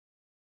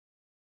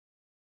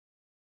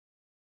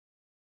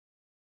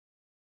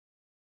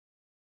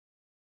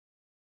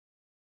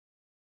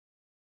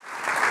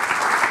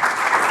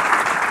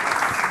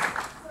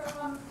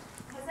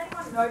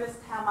noticed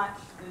how much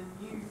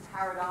the new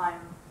paradigm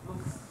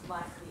looks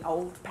like the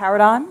old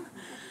paradigm?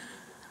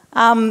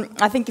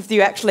 I think if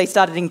you actually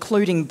started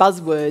including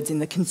buzzwords in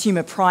the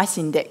consumer price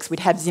index,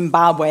 we'd have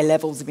Zimbabwe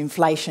levels of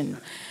inflation.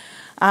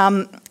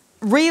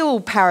 Real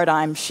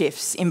paradigm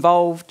shifts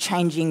involve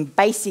changing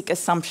basic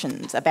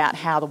assumptions about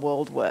how the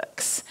world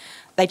works.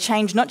 They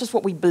change not just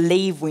what we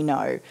believe we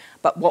know,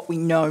 but what we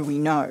know we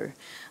know.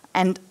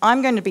 And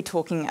I'm going to be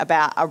talking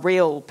about a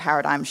real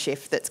paradigm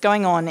shift that's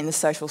going on in the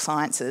social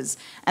sciences,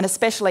 and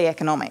especially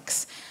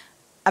economics,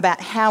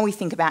 about how we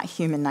think about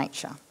human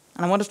nature.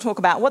 And I want to talk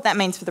about what that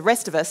means for the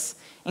rest of us,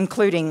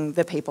 including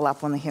the people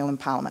up on the hill in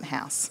Parliament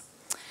House.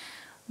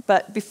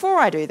 But before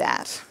I do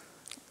that,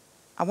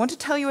 I want to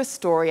tell you a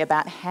story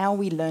about how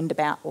we learned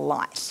about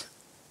light.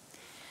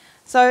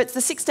 So it's the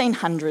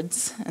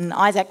 1600s, and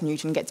Isaac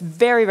Newton gets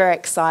very, very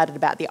excited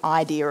about the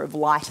idea of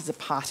light as a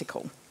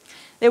particle.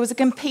 There was a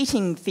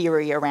competing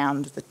theory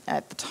around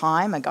at the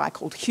time. A guy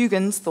called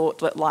Huygens thought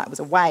that light was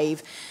a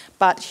wave,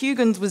 but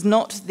Huygens was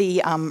not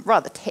the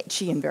rather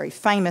tetchy and very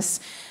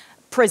famous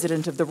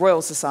president of the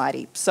Royal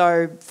Society.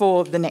 So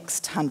for the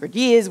next 100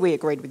 years, we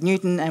agreed with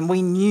Newton, and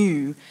we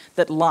knew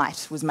that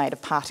light was made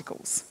of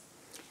particles.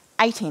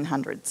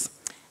 1800s,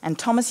 and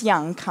Thomas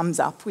Young comes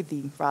up with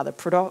the rather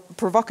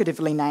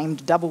provocatively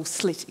named double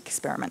slit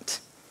experiment.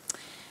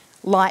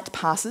 Light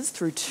passes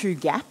through two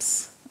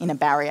gaps in a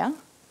barrier,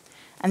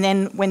 and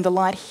then when the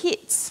light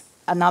hits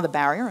another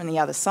barrier on the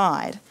other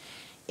side,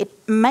 it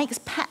makes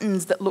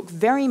patterns that look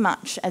very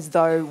much as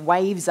though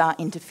waves are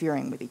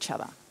interfering with each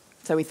other.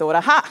 So we thought,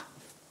 aha,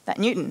 that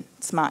Newton,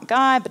 smart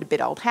guy, but a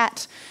bit old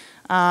hat,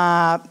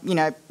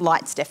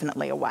 light's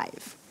definitely a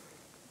wave.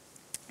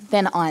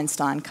 Then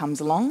Einstein comes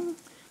along,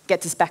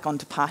 gets us back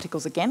onto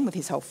particles again with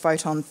his whole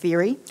photon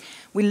theory.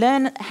 We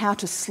learn how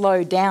to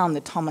slow down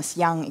the Thomas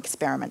Young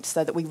experiment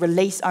so that we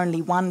release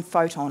only one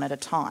photon at a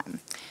time.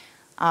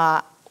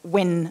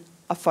 When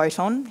a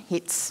photon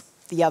hits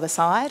the other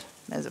side,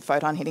 there's a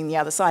photon hitting the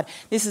other side.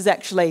 This is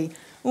actually,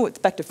 it's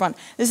back to front.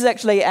 This is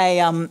actually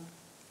a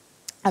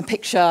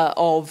picture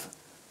of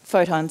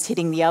photons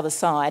hitting the other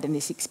side in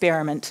this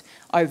experiment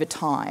over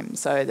time.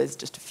 So there's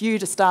just a few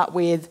to start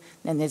with,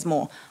 then there's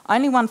more.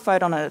 Only one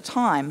photon at a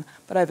time,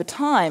 but over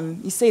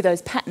time, you see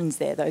those patterns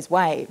there, those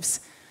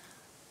waves.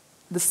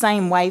 The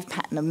same wave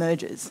pattern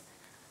emerges.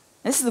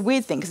 And this is the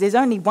weird thing, because there's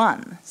only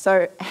one.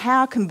 So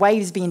how can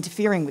waves be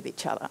interfering with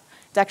each other?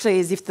 It's actually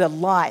as if the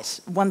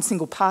light, one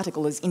single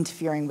particle, is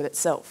interfering with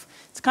itself.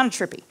 It's kind of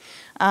trippy.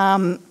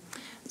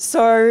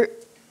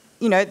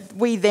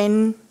 We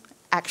then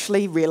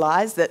actually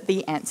realise that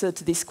the answer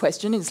to this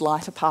question, is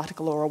light a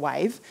particle or a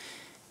wave,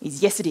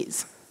 is yes, it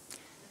is.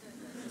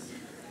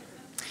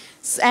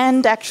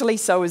 And actually,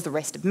 so is the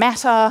rest of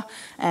matter,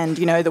 and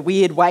the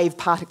weird wave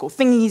particle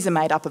thingies are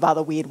made up of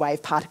other weird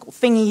wave particle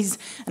thingies,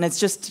 and it's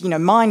just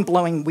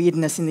mind-blowing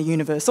weirdness in the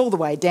universe all the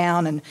way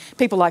down. And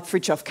people like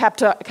Fritjof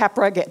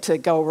Capra get to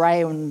go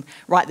away and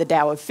write the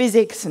Tao of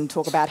Physics and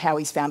talk about how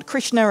he's found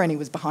Krishna and he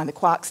was behind the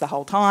quarks the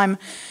whole time.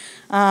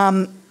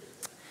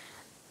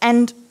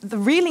 And the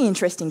really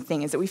interesting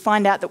thing is that we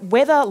find out that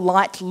whether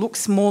light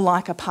looks more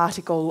like a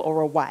particle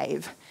or a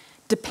wave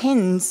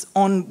depends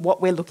on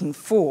what we're looking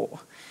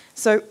for.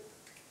 So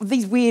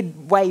these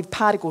weird wave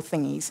particle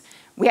thingies,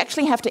 we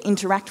actually have to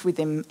interact with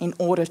them in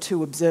order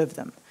to observe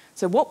them.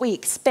 So what we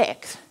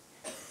expect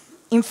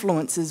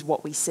influences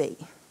what we see.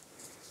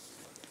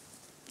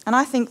 And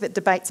I think that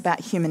debates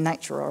about human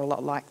nature are a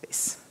lot like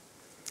this.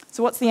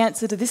 So what's the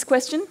answer to this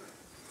question?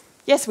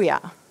 Yes, we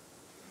are.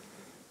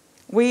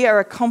 We are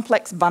a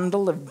complex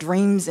bundle of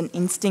dreams and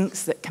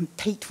instincts that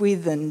compete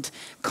with and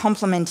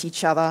complement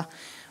each other.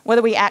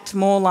 Whether we act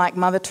more like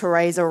Mother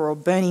Teresa or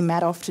Bernie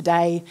Madoff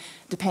today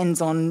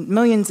depends on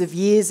millions of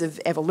years of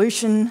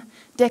evolution,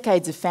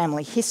 decades of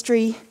family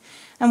history,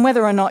 and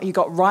whether or not you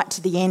got right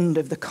to the end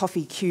of the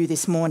coffee queue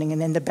this morning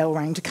and then the bell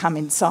rang to come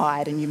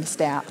inside and you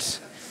missed out.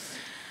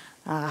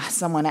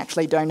 Someone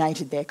actually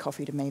donated their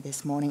coffee to me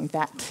this morning.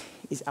 That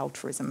is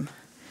altruism.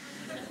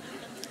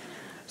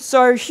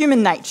 So,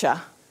 human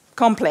nature.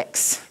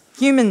 Complex.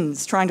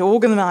 Humans trying to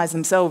organise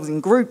themselves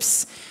in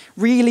groups,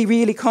 really,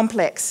 really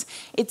complex.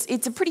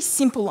 It's a pretty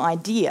simple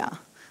idea,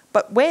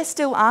 but we're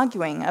still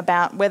arguing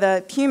about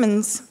whether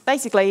humans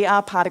basically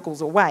are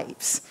particles or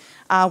waves.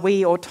 Are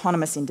we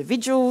autonomous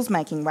individuals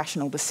making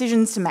rational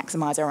decisions to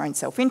maximise our own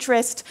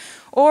self-interest,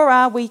 or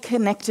are we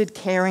connected,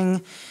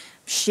 caring,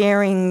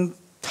 sharing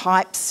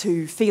types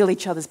who feel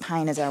each other's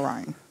pain as our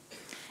own?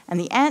 And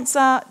the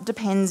answer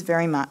depends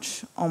very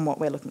much on what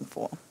we're looking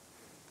for.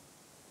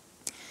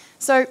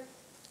 So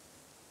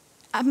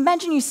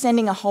imagine you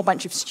sending a whole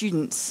bunch of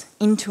students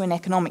into an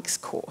economics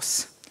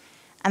course,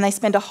 and they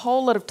spend a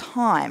whole lot of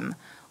time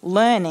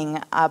learning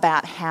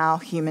about how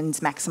humans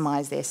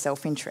maximise their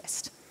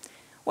self-interest.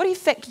 What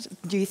effect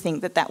do you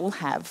think that will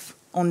have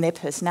on their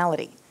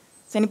personality?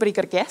 Has anybody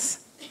got a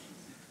guess?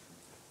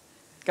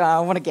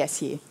 I want to guess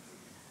here.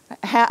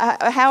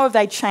 How have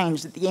they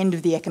changed at the end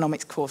of the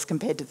economics course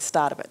compared to the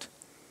start of it?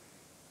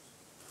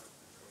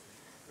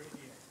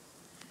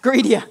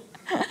 Greedier.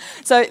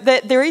 So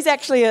there is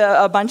actually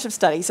a bunch of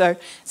studies.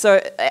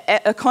 So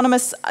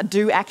economists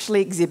do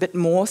actually exhibit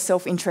more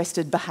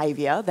self-interested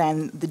behaviour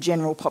than the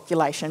general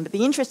population. But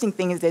the interesting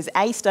thing is there's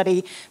a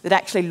study that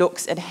actually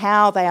looks at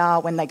how they are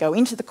when they go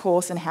into the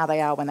course and how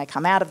they are when they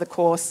come out of the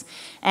course.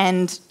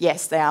 And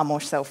yes, they are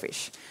more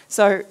selfish.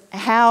 So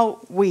how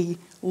we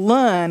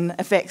learn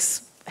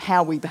affects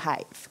how we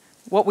behave,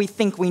 what we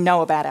think we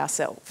know about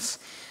ourselves.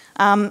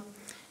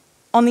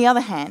 On the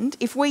other hand,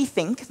 if we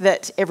think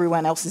that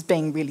everyone else is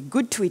being really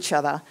good to each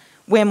other,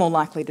 we're more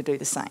likely to do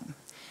the same.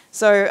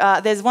 So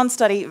there's one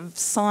study of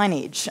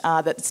signage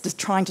that's just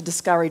trying to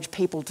discourage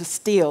people to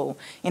steal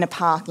in a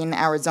park in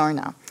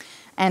Arizona.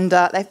 And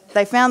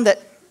they found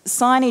that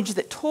signage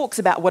that talks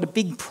about what a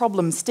big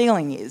problem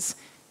stealing is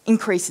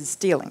increases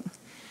stealing.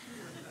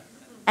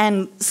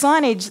 And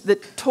signage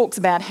that talks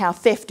about how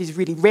theft is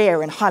really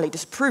rare and highly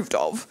disapproved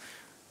of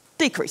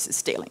decreases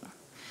stealing.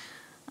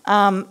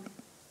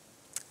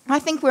 I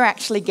think we're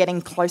actually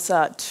getting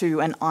closer to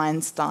an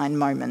Einstein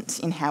moment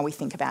in how we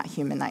think about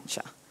human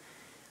nature.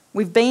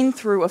 We've been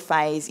through a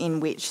phase in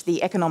which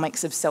the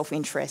economics of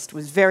self-interest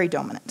was very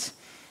dominant.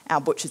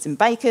 Our butchers and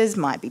bakers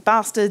might be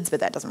bastards, but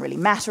that doesn't really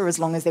matter as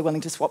long as they're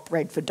willing to swap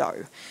bread for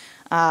dough.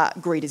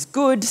 Greed is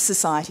good,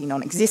 society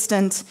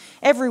non-existent.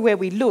 Everywhere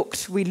we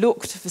looked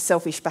for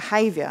selfish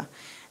behaviour,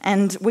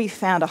 and we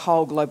found a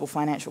whole global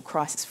financial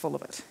crisis full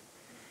of it.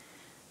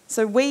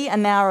 So we are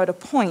now at a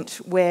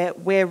point where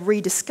we're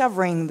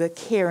rediscovering the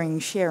caring,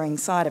 sharing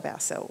side of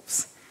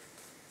ourselves.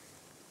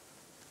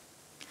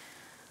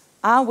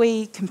 Are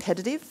we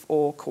competitive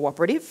or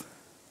cooperative?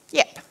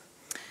 Yep.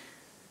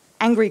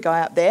 Angry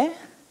guy up there,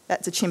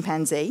 that's a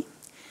chimpanzee.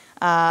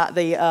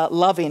 The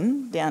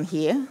love-in down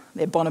here,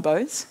 they're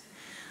bonobos.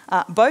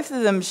 Both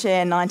of them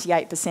share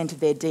 98% of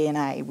their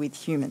DNA with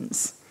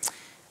humans.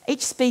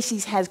 Each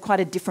species has quite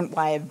a different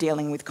way of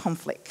dealing with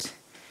conflict.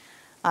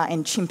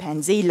 In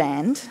chimpanzee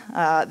land,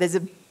 there's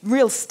a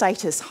real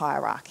status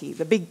hierarchy.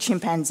 The big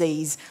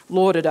chimpanzees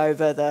lord it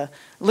over the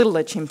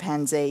littler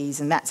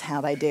chimpanzees, and that's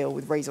how they deal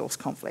with resource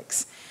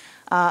conflicts.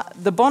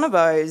 The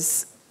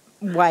bonobos'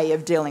 way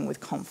of dealing with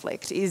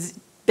conflict is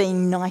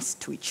being nice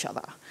to each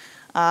other.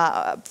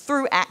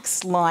 Through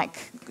acts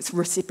like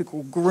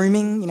reciprocal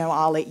grooming, you know,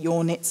 I'll eat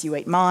your nits, you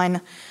eat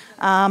mine.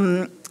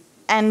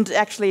 And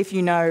actually, if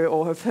you know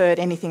or have heard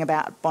anything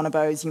about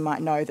bonobos, you might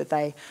know that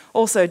they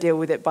also deal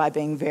with it by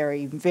being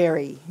very,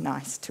 very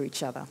nice to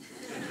each other.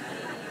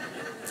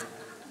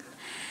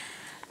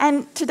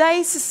 And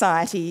today's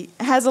society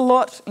has a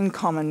lot in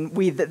common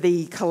with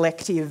the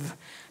collective,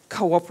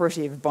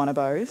 cooperative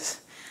bonobos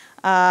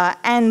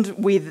and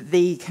with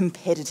the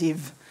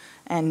competitive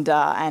and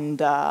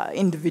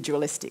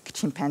individualistic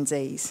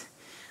chimpanzees.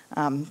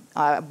 I'm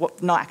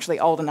not actually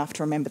old enough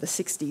to remember the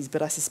 60s,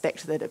 but I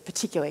suspect that it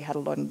particularly had a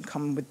lot in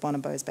common with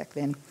bonobos back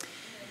then.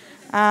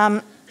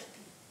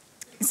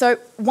 So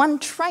one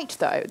trait,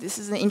 though, this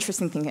is an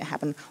interesting thing that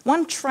happened,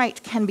 one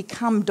trait can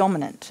become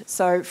dominant.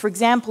 So, for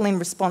example, in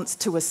response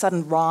to a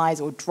sudden rise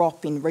or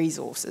drop in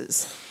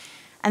resources.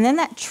 And then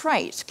that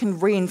trait can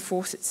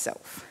reinforce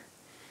itself.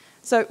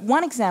 So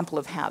one example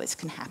of how this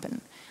can happen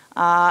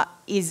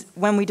is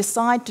when we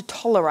decide to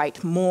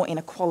tolerate more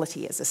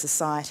inequality as a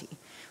society,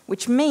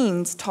 which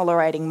means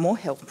tolerating more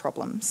health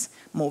problems,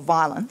 more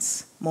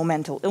violence, more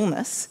mental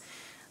illness,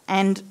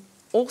 and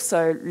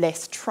also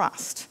less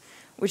trust,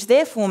 which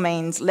therefore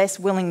means less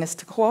willingness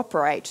to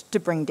cooperate to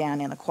bring down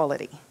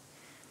inequality.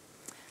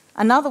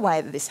 Another way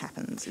that this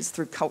happens is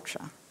through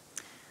culture.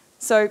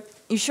 So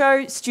you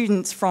show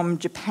students from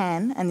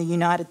Japan and the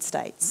United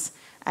States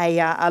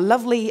a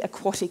lovely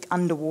aquatic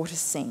underwater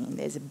scene.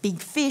 There's a big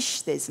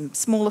fish, there's some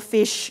smaller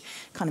fish,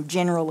 kind of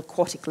general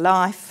aquatic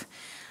life.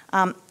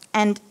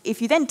 And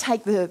if you then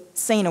take the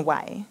scene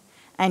away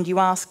and you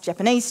ask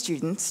Japanese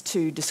students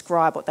to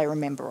describe what they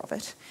remember of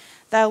it,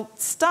 they'll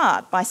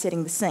start by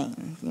setting the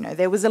scene. You know,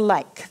 there was a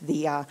lake,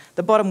 the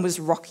bottom was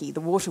rocky,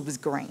 the water was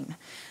green.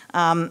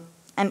 And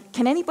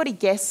can anybody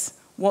guess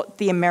what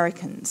the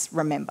Americans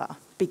remember?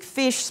 Big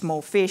fish,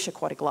 small fish,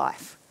 aquatic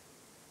life.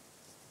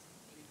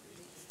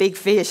 Big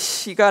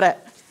fish, you got it.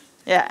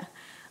 Yeah.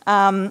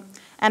 And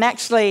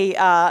actually,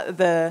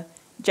 the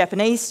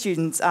Japanese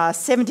students are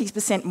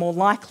 70% more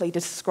likely to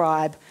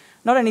describe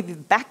not only the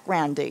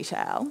background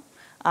detail,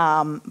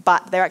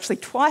 but they're actually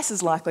twice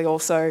as likely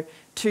also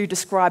to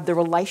describe the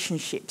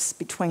relationships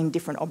between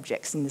different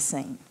objects in the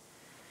scene.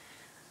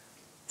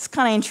 It's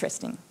kind of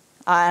interesting.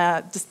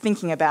 Just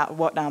thinking about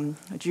what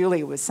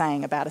Julia was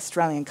saying about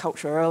Australian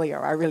culture earlier,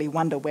 I really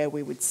wonder where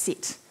we would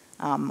sit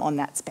on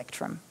that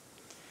spectrum.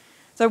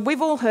 So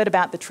we've all heard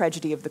about the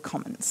tragedy of the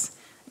commons.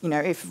 You know,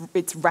 if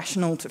it's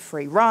rational to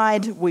free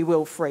ride, we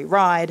will free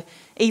ride,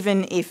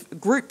 even if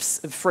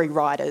groups of free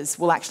riders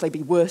will actually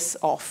be worse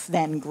off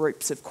than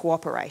groups of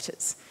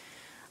cooperators.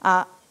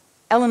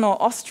 Elinor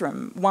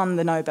Ostrom won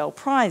the Nobel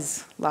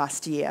Prize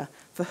last year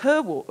for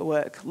her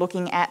work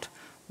looking at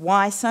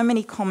why so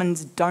many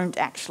commons don't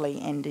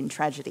actually end in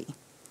tragedy.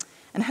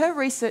 And her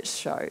research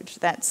showed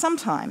that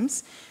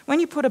sometimes when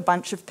you put a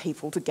bunch of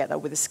people together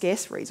with a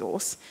scarce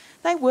resource,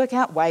 they work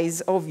out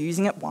ways of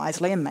using it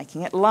wisely and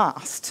making it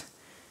last.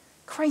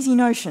 Crazy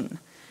notion.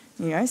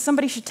 You know,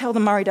 somebody should tell the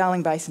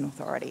Murray-Darling Basin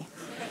Authority.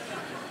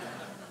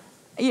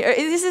 You know,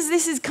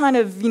 this is kind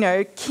of, you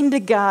know,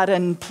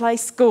 kindergarten, play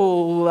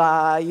school,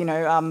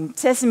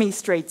 Sesame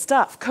Street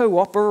stuff,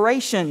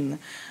 cooperation.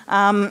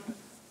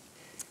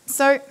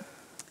 So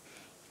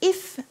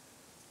if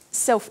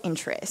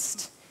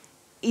self-interest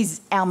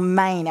is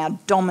our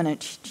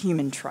dominant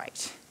human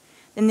trait,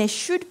 then there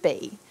should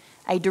be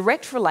a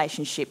direct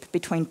relationship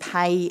between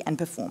pay and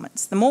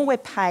performance. The more we're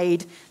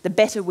paid, the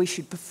better we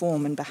should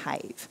perform and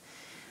behave.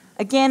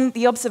 Again,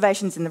 the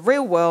observations in the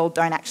real world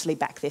don't actually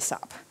back this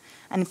up.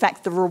 And in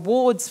fact, the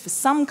rewards for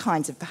some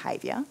kinds of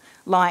behaviour,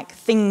 like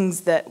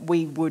things that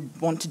we would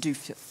want to do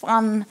for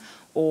fun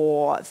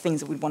or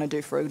things that we'd want to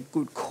do for a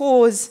good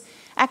cause,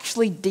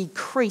 actually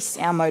decrease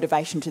our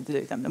motivation to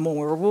do them. The more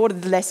we're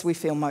rewarded, the less we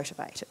feel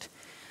motivated.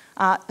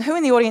 Who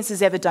in the audience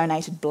has ever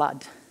donated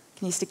blood?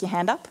 Can you stick your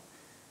hand up?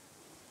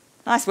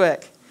 Nice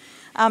work.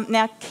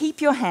 Now,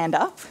 keep your hand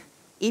up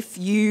if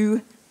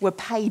you were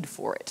paid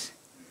for it.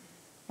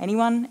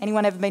 Anyone?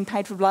 Anyone ever been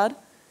paid for blood?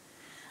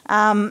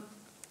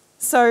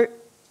 So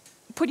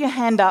put your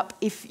hand up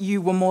if you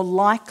were more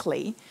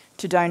likely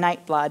to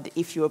donate blood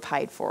if you were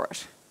paid for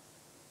it.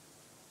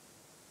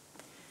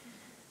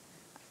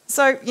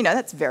 So, you know,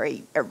 that's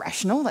very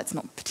irrational. That's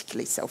not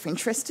particularly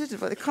self-interested.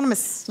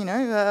 Economists, you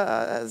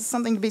know,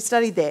 something to be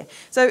studied there.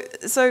 So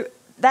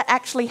that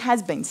actually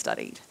has been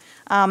studied.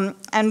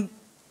 And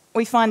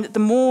we find that the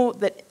more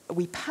that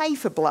we pay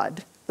for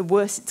blood, the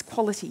worse its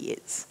quality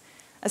is.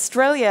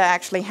 Australia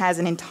actually has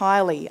an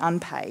entirely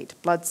unpaid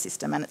blood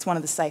system, and it's one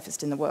of the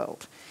safest in the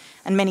world.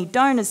 And many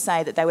donors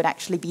say that they would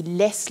actually be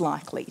less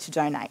likely to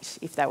donate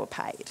if they were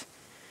paid.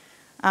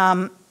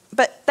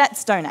 But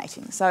that's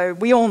donating, so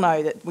we all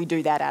know that we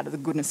do that out of the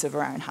goodness of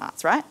our own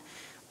hearts, right?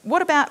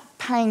 What about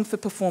paying for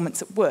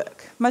performance at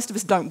work? Most of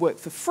us don't work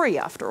for free,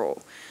 after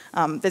all.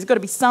 There's got to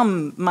be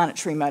some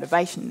monetary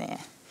motivation there.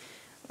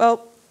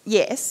 Well,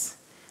 yes,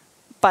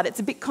 but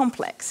it's a bit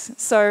complex.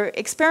 So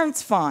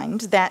experiments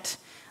find that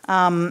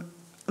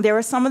there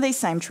are some of these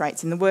same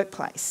traits in the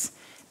workplace.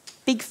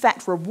 Big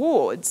fat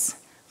rewards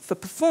for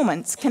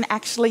performance can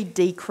actually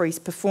decrease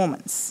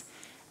performance.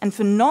 And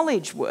for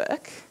knowledge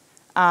work,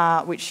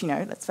 which, you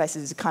know, let's face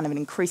it, is kind of an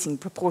increasing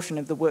proportion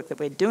of the work that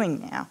we're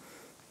doing now,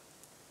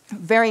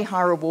 very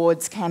high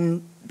rewards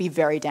can be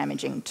very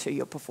damaging to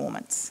your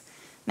performance.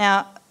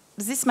 Now,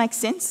 does this make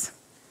sense?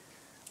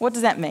 What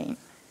does that mean?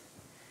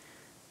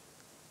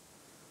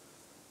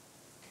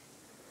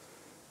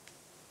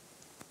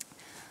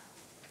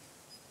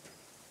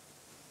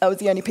 That was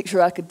the only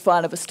picture I could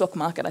find of a stock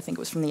market. I think it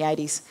was from the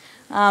 80s.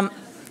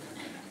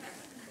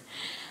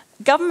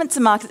 Governments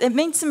and markets, it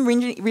means some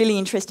really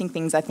interesting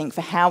things, I think,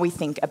 for how we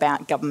think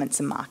about governments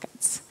and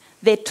markets.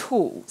 They're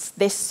tools,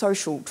 they're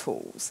social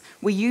tools.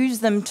 We use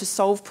them to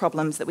solve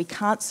problems that we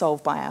can't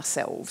solve by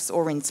ourselves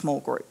or in small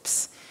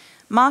groups.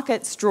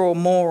 Markets draw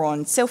more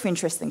on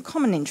self-interest than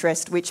common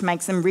interest, which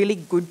makes them really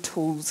good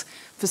tools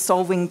for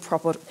solving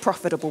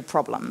profitable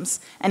problems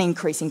and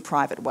increasing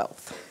private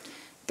wealth.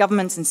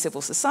 Governments and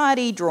civil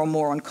society draw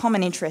more on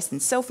common interest than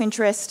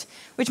self-interest,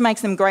 which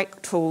makes them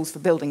great tools for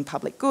building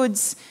public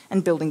goods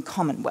and building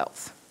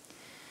commonwealth.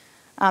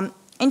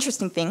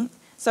 Interesting thing,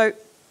 so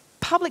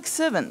public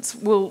servants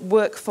will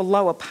work for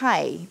lower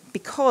pay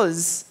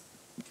because,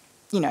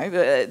 you know,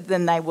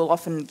 than they will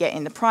often get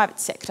in the private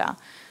sector.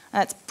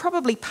 It's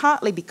probably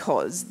partly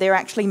because they're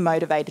actually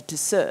motivated to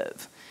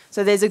serve.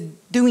 So there's a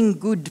doing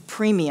good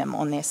premium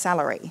on their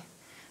salary.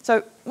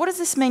 So what does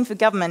this mean for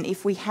government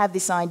if we have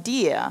this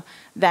idea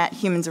that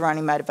humans are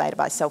only motivated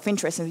by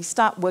self-interest and we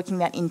start working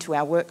that into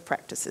our work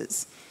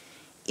practices?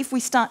 If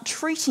we start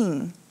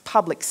treating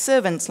public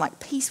servants like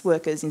peace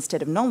workers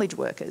instead of knowledge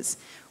workers,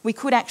 we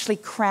could actually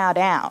crowd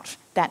out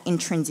that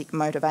intrinsic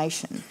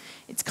motivation.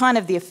 It's kind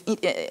of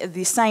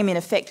the same in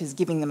effect as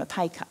giving them a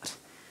pay cut.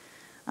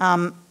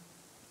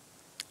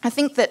 I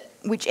think that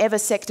whichever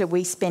sector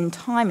we spend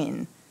time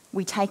in,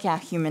 we take our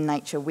human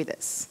nature with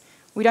us.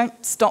 We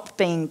don't stop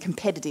being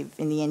competitive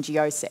in the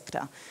NGO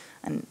sector,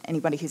 and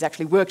anybody who's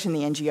actually worked in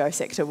the NGO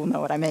sector will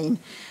know what I mean.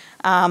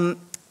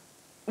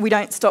 We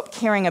don't stop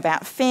caring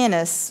about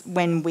fairness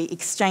when we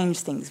exchange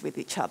things with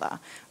each other.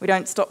 We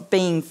don't stop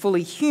being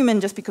fully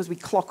human just because we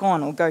clock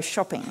on or go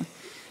shopping.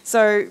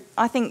 So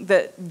I think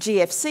that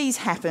GFCs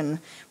happen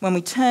when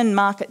we turn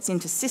markets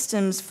into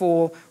systems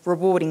for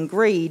rewarding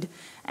greed,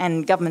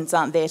 and governments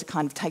aren't there to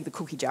kind of take the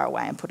cookie jar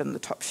away and put it on the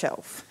top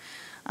shelf.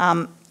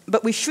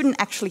 But we shouldn't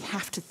actually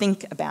have to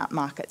think about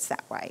markets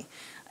that way.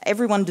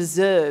 Everyone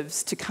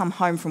deserves to come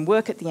home from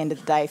work at the end of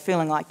the day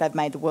feeling like they've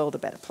made the world a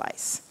better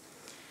place.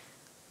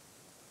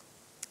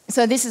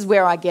 So this is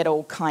where I get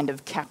all kind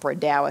of Capra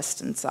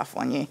Taoist and stuff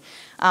on you.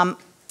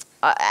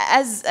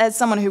 as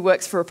someone who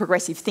works for a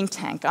progressive think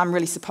tank, I'm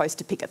really supposed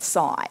to pick a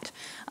side.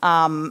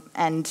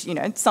 And, you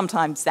know,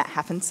 sometimes that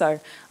happens. So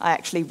I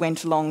actually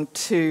went along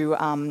to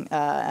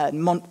a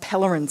Mont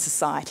Pelerin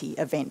Society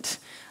event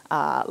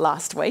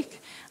last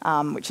week,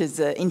 which is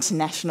an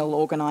international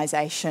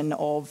organisation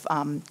of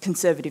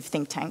conservative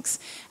think tanks.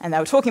 And they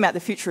were talking about the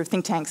future of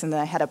think tanks, and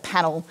they had a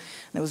panel.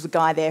 There was a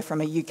guy there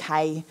from a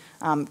UK,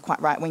 quite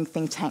right-wing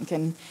think tank,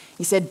 and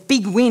he said,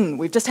 "Big win,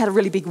 we've just had a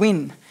really big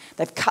win.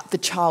 They've cut the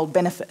child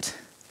benefit."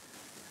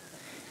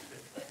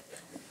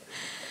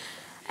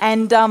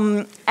 And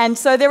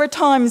so there are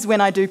times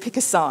when I do pick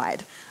a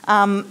side.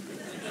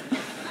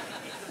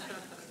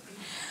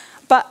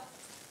 But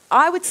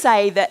I would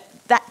say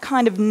that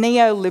kind of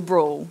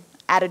neoliberal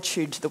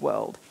attitude to the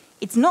world,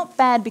 it's not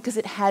bad because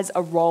it has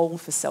a role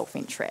for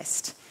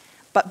self-interest,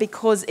 but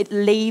because it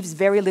leaves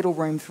very little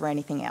room for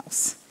anything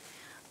else.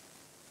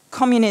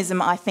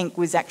 Communism, I think,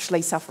 was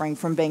actually suffering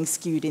from being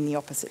skewed in the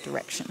opposite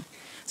direction.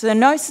 So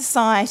no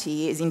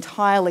society is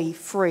entirely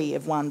free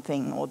of one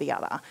thing or the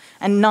other,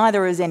 and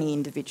neither is any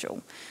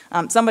individual.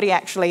 Somebody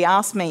actually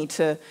asked me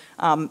to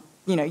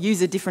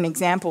use a different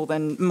example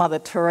than Mother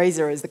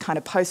Teresa as the kind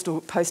of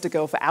poster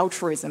girl for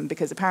altruism,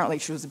 because apparently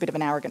she was a bit of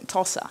an arrogant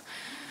tosser.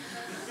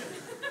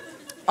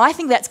 I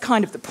think that's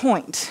kind of the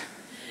point.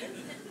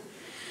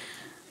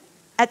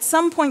 At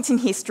some points in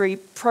history,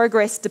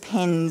 progress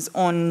depends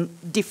on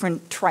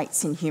different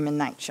traits in human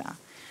nature.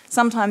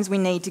 Sometimes we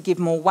need to give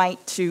more weight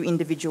to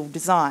individual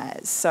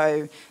desires.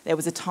 So there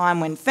was a time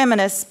when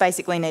feminists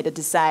basically needed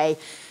to say,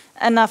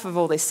 enough of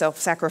all this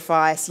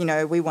self-sacrifice, you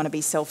know, we want to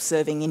be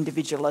self-serving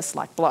individualists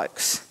like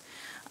blokes.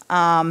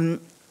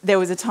 There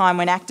was a time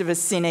when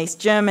activists in East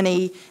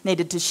Germany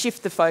needed to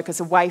shift the focus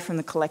away from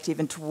the collective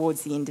and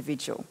towards the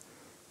individual.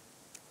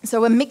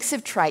 So a mix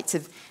of traits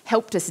have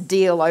helped us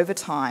deal over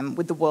time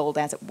with the world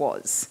as it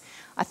was.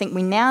 I think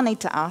we now need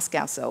to ask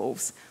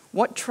ourselves,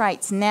 what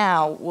traits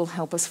now will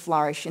help us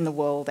flourish in the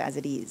world as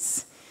it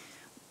is?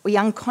 We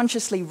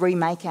unconsciously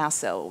remake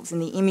ourselves in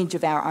the image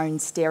of our own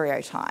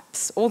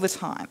stereotypes all the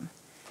time.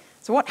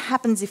 So what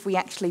happens if we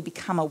actually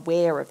become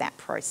aware of that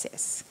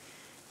process?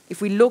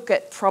 If we look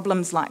at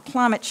problems like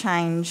climate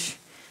change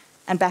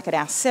and back at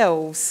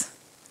ourselves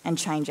and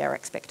change our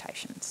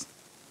expectations?